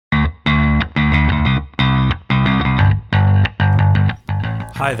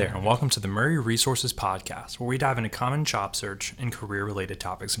Hi there, and welcome to the Murray Resources Podcast, where we dive into common job search and career-related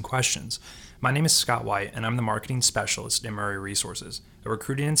topics and questions. My name is Scott White, and I'm the marketing specialist at Murray Resources, a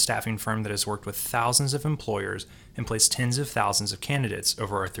recruiting and staffing firm that has worked with thousands of employers and placed tens of thousands of candidates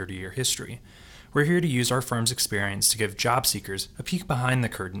over our 30-year history. We're here to use our firm's experience to give job seekers a peek behind the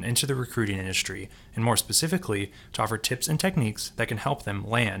curtain into the recruiting industry, and more specifically, to offer tips and techniques that can help them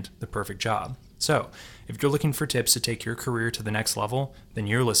land the perfect job. So, if you're looking for tips to take your career to the next level, then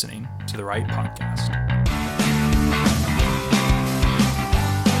you're listening to the right podcast.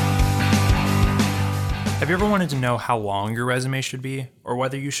 Have you ever wanted to know how long your resume should be, or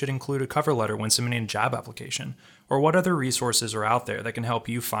whether you should include a cover letter when submitting a job application, or what other resources are out there that can help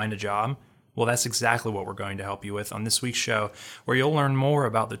you find a job? Well, that's exactly what we're going to help you with on this week's show, where you'll learn more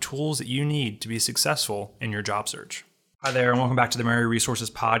about the tools that you need to be successful in your job search. Hi there, and welcome back to the Murray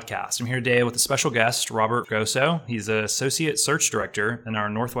Resources Podcast. I'm here today with a special guest, Robert Fregoso. He's an Associate Search Director in our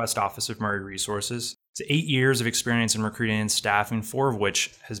Northwest office of Murray Resources. It's 8 years of experience in recruiting and staffing, 4 of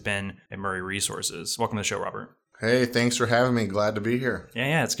which has been at Murray Resources. Welcome to the show, Robert. Hey, thanks for having me. Glad to be here.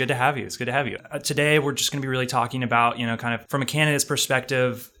 Yeah, it's good to have you. Today, we're just going to be really talking about, kind of from a candidate's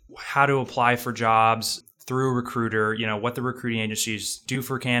perspective, how to apply for jobs through a recruiter, what the recruiting agencies do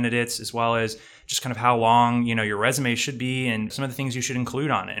for candidates, as well as just kind of how long, your resume should be and some of the things you should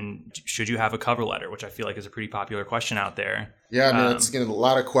include on it. And should you have a cover letter, which I feel like is a pretty popular question out there. Yeah, it's a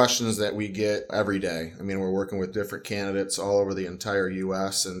lot of questions that we get every day. We're working with different candidates all over the entire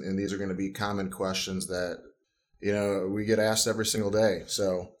U.S. And these are going to be common questions that, we get asked every single day.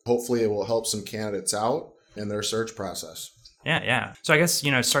 So hopefully it will help some candidates out in their search process. Yeah. So I guess,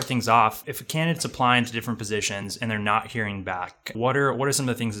 to start things off, if a candidate's applying to different positions and they're not hearing back, what are some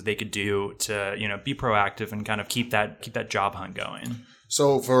of the things that they could do to, be proactive and kind of keep that job hunt going?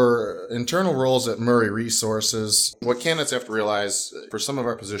 So for internal roles at Murray Resources, what candidates have to realize, for some of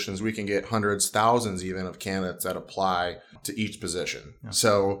our positions, we can get hundreds, thousands even of candidates that apply to each position. Yeah.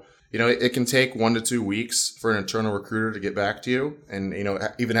 So, it can take 1 to 2 weeks for an internal recruiter to get back to you and,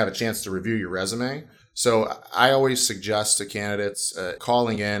 even have a chance to review your resume. So I always suggest to candidates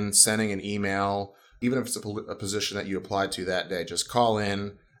calling in, sending an email, even if it's a position that you applied to that day, just call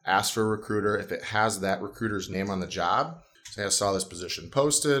in, ask for a recruiter. If it has that recruiter's name on the job, say I saw this position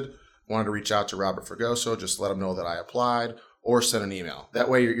posted, wanted to reach out to Robert Fregoso, just let them know that I applied, or send an email. That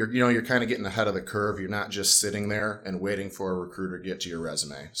way you're kind of getting ahead of the curve. You're not just sitting there and waiting for a recruiter to get to your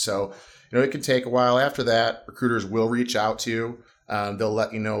resume. So, it can take a while. After that, recruiters will reach out to you. They'll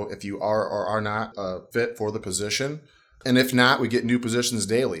let you know if you are or are not a fit for the position. And if not, we get new positions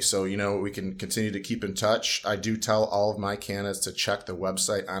daily. So, we can continue to keep in touch. I do tell all of my candidates to check the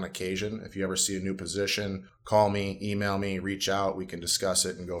website on occasion. If you ever see a new position, call me, email me, reach out. We can discuss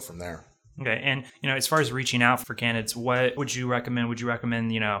it and go from there. Okay. And, as far as reaching out for candidates, what would you recommend? Would you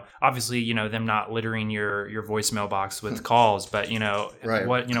recommend, obviously, them not littering your voicemail box with calls, but, right.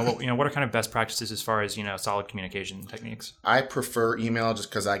 what are kind of best practices as far as, solid communication techniques? I prefer email just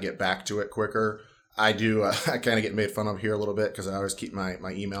because I get back to it quicker. I do. I kind of get made fun of here a little bit because I always keep my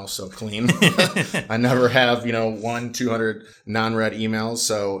email so clean. I never have, 200 non-read emails.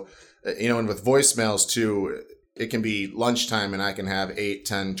 So, and with voicemails too, it can be lunchtime and I can have 8,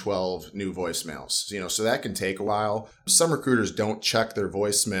 10, 12 new voicemails, so that can take a while. Some recruiters don't check their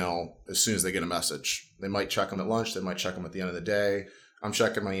voicemail as soon as they get a message. They might check them at lunch. They might check them at the end of the day. I'm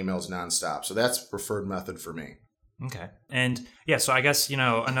checking my emails nonstop. So that's preferred method for me. Okay. And yeah, so I guess,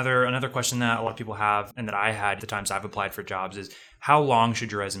 another question that a lot of people have and that I had at the times I've applied for jobs is how long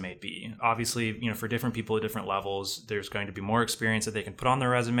should your resume be? Obviously, for different people at different levels, there's going to be more experience that they can put on their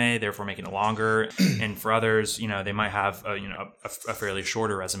resume, therefore making it longer. And for others, they might have, a fairly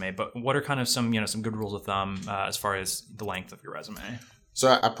shorter resume. But what are kind of some good rules of thumb as far as the length of your resume?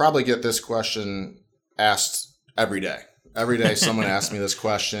 So I probably get this question asked every day. Every day someone asks me this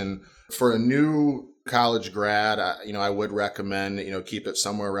question. For a new college grad, I would recommend, keep it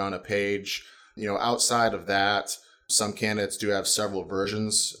somewhere around a page. Outside of that, some candidates do have several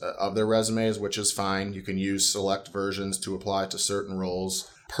versions of their resumes, which is fine. You can use select versions to apply to certain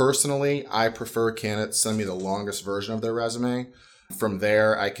roles. Personally, I prefer candidates send me the longest version of their resume. From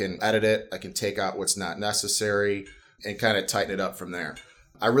there, I can edit it. I can take out what's not necessary and kind of tighten it up from there.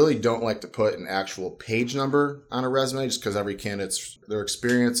 I really don't like to put an actual page number on a resume just because every candidate's, their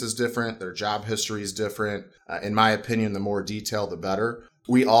experience is different, their job history is different. In my opinion, the more detail, the better.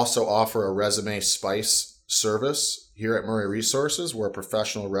 We also offer a resume spice service here at Murray Resources where a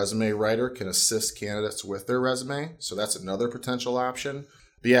professional resume writer can assist candidates with their resume. So that's another potential option.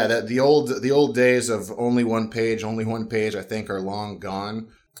 But yeah, the old days of only one page, I think are long gone.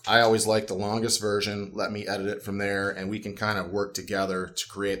 I always like the longest version. Let me edit it from there, and we can kind of work together to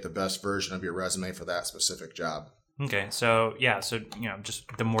create the best version of your resume for that specific job. Okay, so yeah, so just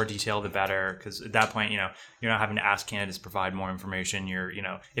the more detail, the better, because at that point, you're not having to ask candidates to provide more information. You're,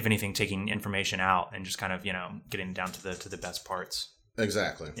 if anything, taking information out and just kind of, getting down to the best parts.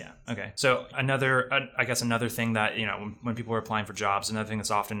 Exactly. Yeah. Okay. So another thing that when people are applying for jobs, another thing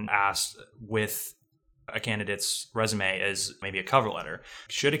that's often asked with a candidate's resume is maybe a cover letter.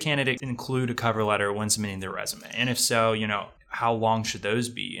 Should a candidate include a cover letter when submitting their resume? And if so, how long should those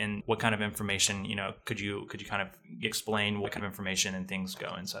be? And what kind of information, could you kind of explain what kind of information and things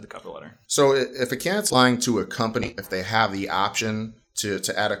go inside the cover letter? So if a candidate's applying to a company, if they have the option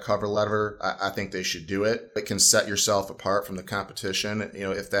to add a cover letter, I think they should do it. It can set yourself apart from the competition,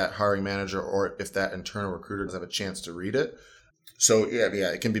 if that hiring manager or if that internal recruiter doesn't have a chance to read it. So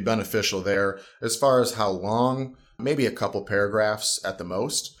yeah, it can be beneficial there. As far as how long, maybe a couple paragraphs at the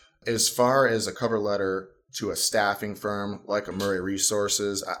most. As far as a cover letter to a staffing firm like a Murray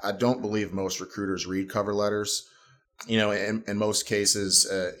Resources, I don't believe most recruiters read cover letters. In most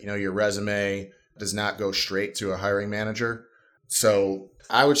cases, your resume does not go straight to a hiring manager. So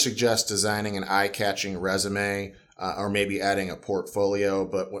I would suggest designing an eye-catching resume or maybe adding a portfolio.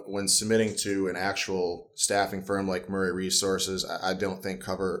 But when submitting to an actual staffing firm like Murray Resources, I don't think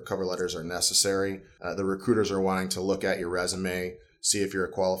cover letters are necessary. The recruiters are wanting to look at your resume, see if you're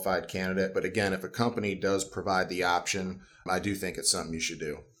a qualified candidate. But again, if a company does provide the option, I do think it's something you should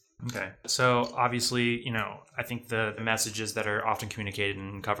do. Okay. So obviously, I think the messages that are often communicated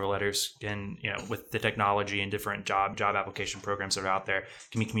in cover letters can, with the technology and different job application programs that are out there,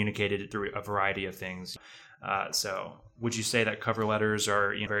 can be communicated through a variety of things. So would you say that cover letters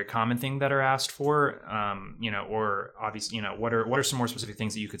are a very common thing that are asked for, or obviously, what are some more specific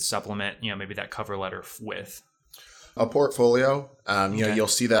things that you could supplement, maybe that cover letter with? A portfolio, Okay. You'll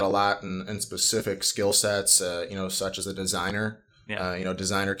see that a lot in specific skill sets, such as a designer. Yeah.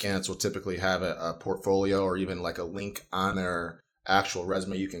 Designer candidates will typically have a portfolio or even like a link on their actual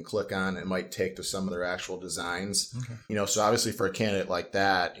resume you can click on. It might take to some of their actual designs. Okay. So obviously for a candidate like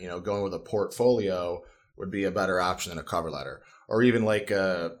that, going with a portfolio would be a better option than a cover letter. Or even like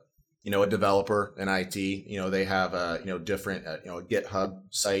a developer in IT, they have a different GitHub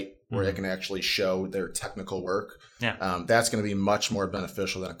site where they can actually show their technical work. Yeah. That's going to be much more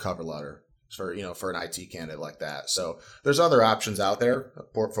beneficial than a cover letter for an IT candidate like that. So there's other options out there, a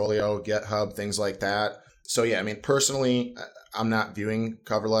portfolio, GitHub, things like that. So yeah, personally, I'm not viewing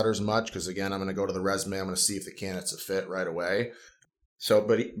cover letters much because again, I'm going to go to the resume. I'm going to see if the candidate's a fit right away. So,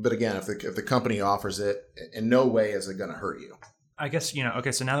 but again, if the company offers it, in no way is it going to hurt you. I guess,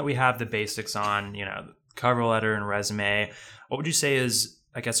 okay, so now that we have the basics on, cover letter and resume, what would you say is,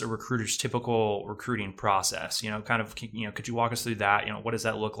 I guess, a recruiter's typical recruiting process? Could you walk us through that? What does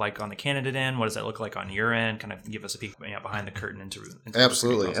that look like on the candidate end? What does that look like on your end? Kind of give us a peek behind the curtain into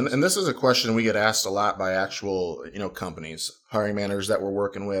Absolutely. And this is a question we get asked a lot by actual, companies, hiring managers that we're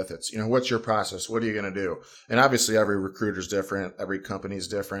working with. It's, what's your process? What are you going to do? And obviously every recruiter's different. Every company's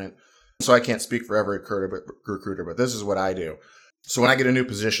different. So I can't speak for every recruiter, but this is what I do. So when I get a new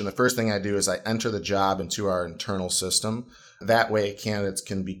position, the first thing I do is I enter the job into our internal system. That way, candidates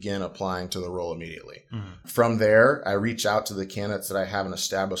can begin applying to the role immediately. Mm-hmm. From there, I reach out to the candidates that I have an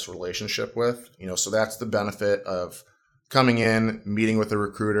established relationship with. So that's the benefit of coming in, meeting with a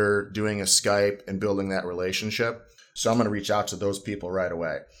recruiter, doing a Skype, and building that relationship. So I'm going to reach out to those people right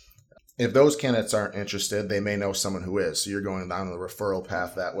away. If those candidates aren't interested, they may know someone who is. So you're going down the referral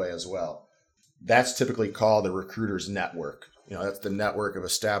path that way as well. That's typically called the recruiter's network. That's the network of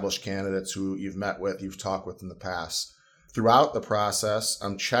established candidates who you've met with, you've talked with in the past. Throughout the process,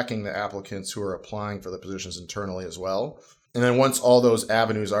 I'm checking the applicants who are applying for the positions internally as well. And then once all those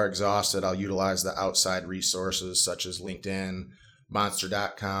avenues are exhausted, I'll utilize the outside resources such as LinkedIn,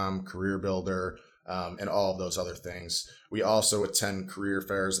 Monster.com, Career Builder, and all of those other things. We also attend career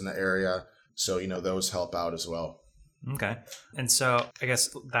fairs in the area, so those help out as well. Okay. And so I guess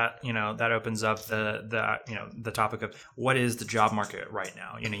that, that opens up the topic of what is the job market right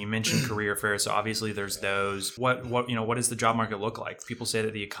now? You mentioned career fairs. So obviously there's those. What does the job market look like? People say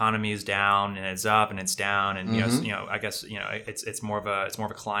that the economy is down and it's up and it's down. And, I guess, it's more of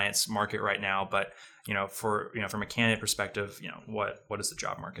a client's market right now. But, from a candidate perspective, what is the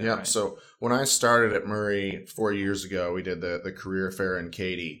job market? Yeah. Right? So when I started at Murray 4 years ago, we did the career fair in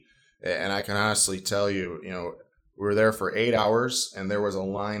Katy. And I can honestly tell you, we were there for 8 hours and there was a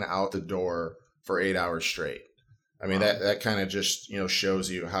line out the door for 8 hours straight. I mean, wow. that kind of just, shows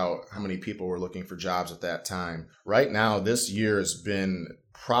you how many people were looking for jobs at that time. Right now, this year has been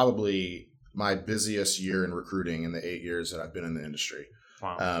probably my busiest year in recruiting in the 8 years that I've been in the industry.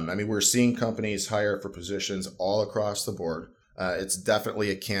 Wow. I mean, we're seeing companies hire for positions all across the board. It's definitely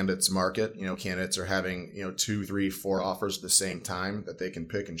a candidate's market. Candidates are having, 2, 3, 4 offers at the same time that they can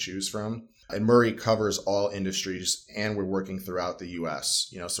pick and choose from. And Murray covers all industries, and we're working throughout the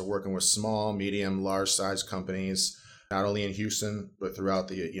U.S. So working with small, medium, large size companies, not only in Houston, but throughout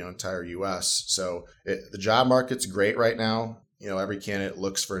the entire U.S. So the job market's great right now. Every candidate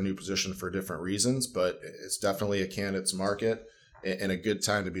looks for a new position for different reasons, but it's definitely a candidate's market and a good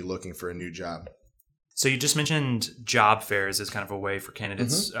time to be looking for a new job. So you just mentioned job fairs as kind of a way for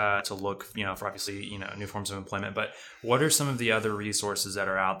candidates to look, for obviously, new forms of employment. But what are some of the other resources that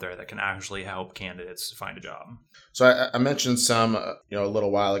are out there that can actually help candidates find a job? So I mentioned some, a little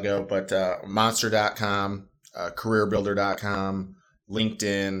while ago, but Monster.com, CareerBuilder.com,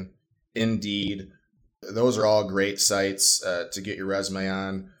 LinkedIn, Indeed. Those are all great sites to get your resume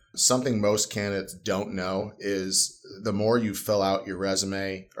on. Something most candidates don't know is the more you fill out your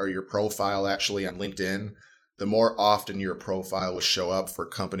resume or your profile actually on LinkedIn, the more often your profile will show up for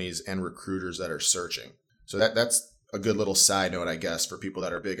companies and recruiters that are searching. So that's a good little side note, I guess, for people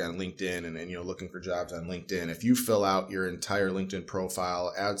that are big on LinkedIn and looking for jobs on LinkedIn. If you fill out your entire LinkedIn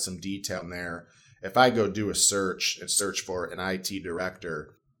profile, add some detail in there. If I go do a search and search for an IT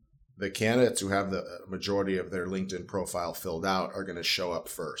director, the candidates who have the majority of their LinkedIn profile filled out are going to show up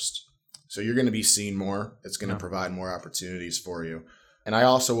first. So you're going to be seen more. It's going to provide more opportunities for you. And I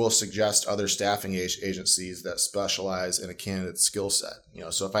also will suggest other staffing agencies that specialize in a candidate's skill set.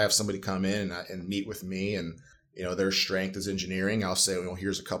 So if I have somebody come in and meet with me and their strength is engineering, I'll say,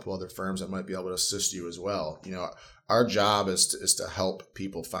 here's a couple other firms that might be able to assist you as well. Our job is to help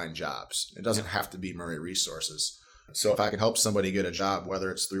people find jobs. It doesn't have to be Murray Resources. So if I can help somebody get a job, whether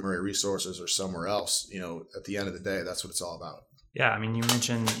it's through Murray Resources or somewhere else, at the end of the day, that's what it's all about. Yeah, I mean, you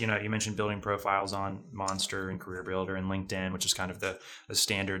mentioned building profiles on Monster and Career Builder and LinkedIn, which is kind of the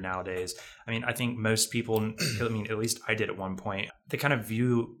standard nowadays. I mean, I think most people, at least I did at one point, they kind of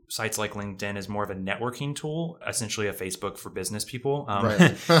view sites like LinkedIn as more of a networking tool, essentially a Facebook for business people.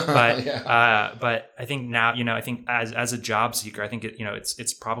 Right. But I think now, I think as a job seeker, I think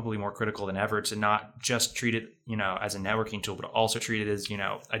it's probably more critical than ever to not just treat it, as a networking tool, but also treat it as,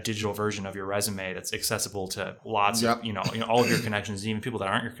 a digital version of your resume that's accessible to lots of, all of your connections, even people that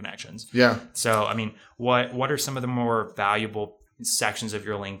aren't your connections. Yeah. So, I mean, what are some of the more valuable sections of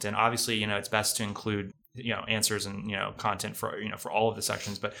your LinkedIn? Obviously, it's best to include, answers and, content for all of the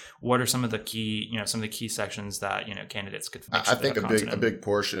sections, but what are some of the key sections that, candidates could make sure I think a big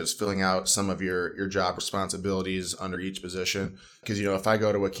portion is filling out some of your job responsibilities under each position. Because, if I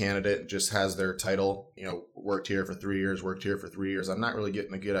go to a candidate and just has their title, worked here for 3 years, I'm not really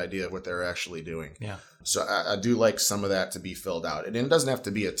getting a good idea of what they're actually doing. Yeah. So I do like some of that to be filled out. And it doesn't have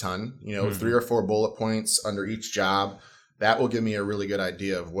to be a ton, 3 or 4 bullet points under each job. That will give me a really good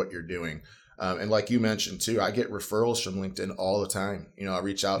idea of what you're doing. And like you mentioned too, I get referrals from LinkedIn all the time. I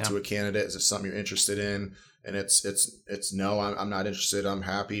reach out to a candidate. Is it something you're interested in? And it's no, I'm not interested. I'm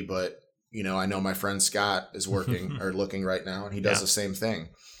happy. But, I know my friend Scott is working or looking right now and he does the same thing.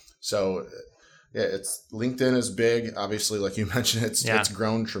 So yeah, LinkedIn is big. Obviously, like you mentioned, it's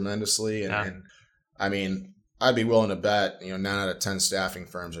grown tremendously. And I mean, I'd be willing to bet, 9 out of 10 staffing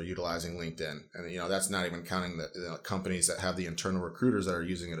firms are utilizing LinkedIn. And, that's not even counting the companies that have the internal recruiters that are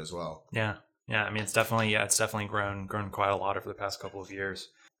using it as well. Yeah. Yeah. I mean, it's definitely grown quite a lot over the past couple of years.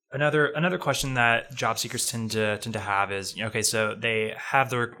 Another question that job seekers tend to have is, so they have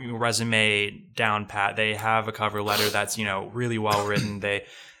their resume down pat. They have a cover letter that's, really well written. They've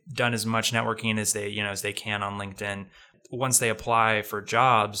done as much networking as they can on LinkedIn. Once they apply for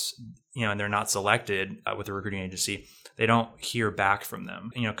jobs, and they're not selected with a recruiting agency, they don't hear back from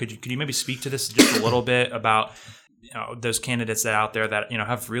them. Could you maybe speak to this just a little bit about those candidates that out there that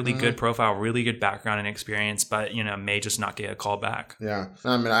have really good profile, really good background and experience, but may just not get a call back? Yeah,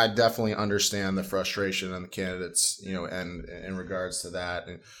 I mean, I definitely understand the frustration on the candidates, and in regards to that.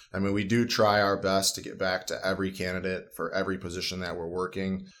 And I mean, we do try our best to get back to every candidate for every position that we're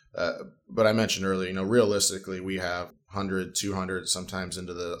working. But I mentioned earlier, realistically, we have 100, 200, sometimes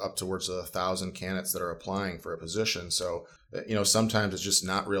up towards 1,000 candidates that are applying for a position. So, sometimes it's just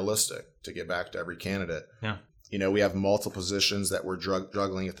not realistic to get back to every candidate. Yeah. We have multiple positions that we're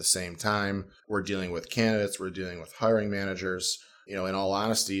juggling at the same time. We're dealing with candidates. We're dealing with hiring managers. In all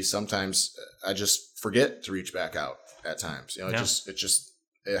honesty, sometimes I just forget to reach back out at times.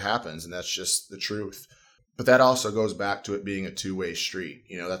 It happens, and that's just the truth. But that also goes back to it being a two-way street.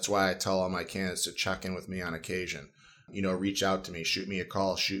 That's why I tell all my candidates to check in with me on occasion. Reach out to me, shoot me a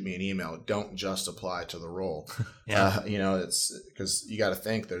call, shoot me an email. Don't just apply to the role. Yeah. It's because you got to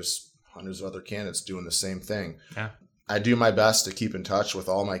think there's hundreds of other candidates doing the same thing. Yeah. I do my best to keep in touch with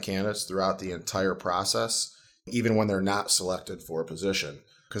all my candidates throughout the entire process, even when they're not selected for a position,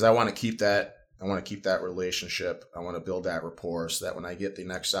 because I want to keep that. I want to keep that relationship. I want to build that rapport so that when I get the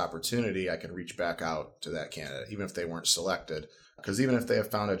next opportunity, I can reach back out to that candidate, even if they weren't selected. Because even if they have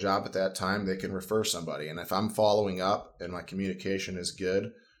found a job at that time, they can refer somebody. And if I'm following up and my communication is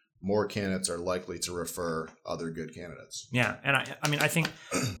good, more candidates are likely to refer other good candidates. Yeah. And I think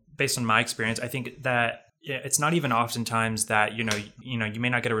based on my experience, I think that it's not even oftentimes that, you may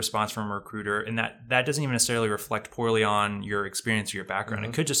not get a response from a recruiter, and that doesn't even necessarily reflect poorly on your experience or your background.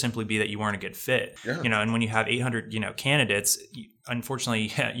 It could just simply be that you weren't a good fit. Yeah. And when you have 800, candidates,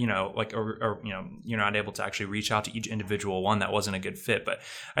 unfortunately, you're not able to actually reach out to each individual one that wasn't a good fit. But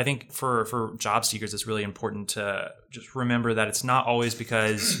I think for job seekers, it's really important to just remember that it's not always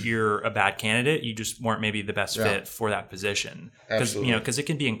because you're a bad candidate. You just weren't maybe the best fit for that position. Because it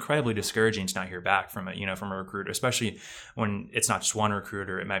can be incredibly discouraging to not hear back from a recruiter, especially when it's not just one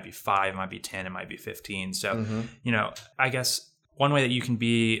recruiter. It might be 5, it might be 10, it might be 15. So, I guess one way that you can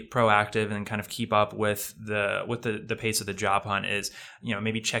be proactive and kind of keep up with the pace of the job hunt is,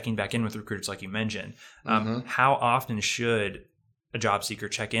 maybe checking back in with recruiters like you mentioned. How often should a job seeker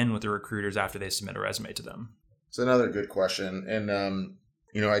check in with the recruiters after they submit a resume to them? It's another good question. And,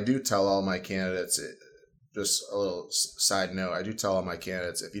 I do tell all my candidates, just a little side note, I do tell all my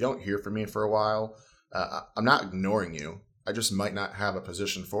candidates, if you don't hear from me for a while, I'm not ignoring you. I just might not have a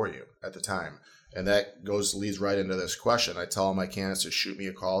position for you at the time. And that leads right into this question. I tell all my candidates to shoot me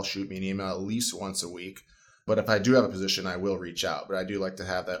a call, shoot me an email at least once a week. But if I do have a position, I will reach out. But I do like to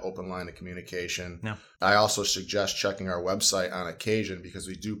have that open line of communication. Yeah. I also suggest checking our website on occasion because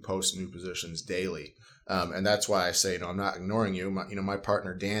we do post new positions daily. And that's why I say, I'm not ignoring you. My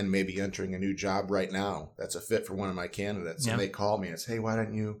partner, Dan, may be entering a new job right now. That's a fit for one of my candidates. Yeah. And they call me and say, hey, why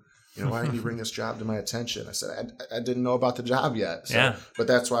didn't you bring this job to my attention? I said, I didn't know about the job yet. So, but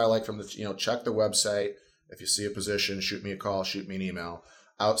that's why I like check the website. If you see a position, shoot me a call, shoot me an email.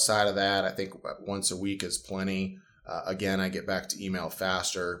 Outside of that, I think once a week is plenty. Again, I get back to email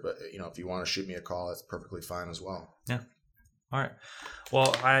faster, but if you want to shoot me a call, that's perfectly fine as well. Yeah. All right.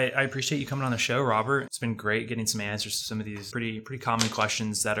 Well, I appreciate you coming on the show, Robert. It's been great getting some answers to some of these pretty common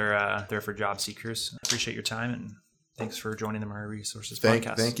questions that are there for job seekers. I appreciate your time, and thanks for joining the Murray Resources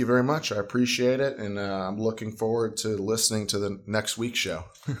podcast. Thank you very much. I appreciate it, and I'm looking forward to listening to the next week's show.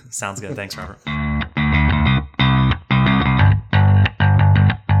 Sounds good. Thanks, Robert.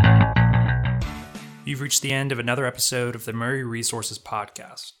 You've reached the end of another episode of the Murray Resources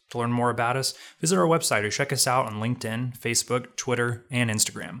podcast. To learn more about us, visit our website or check us out on LinkedIn, Facebook, Twitter, and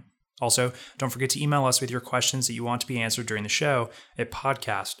Instagram. Also, don't forget to email us with your questions that you want to be answered during the show at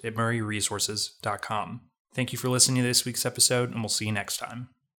podcast@murrayresources.com. Thank you for listening to this week's episode, and we'll see you next time.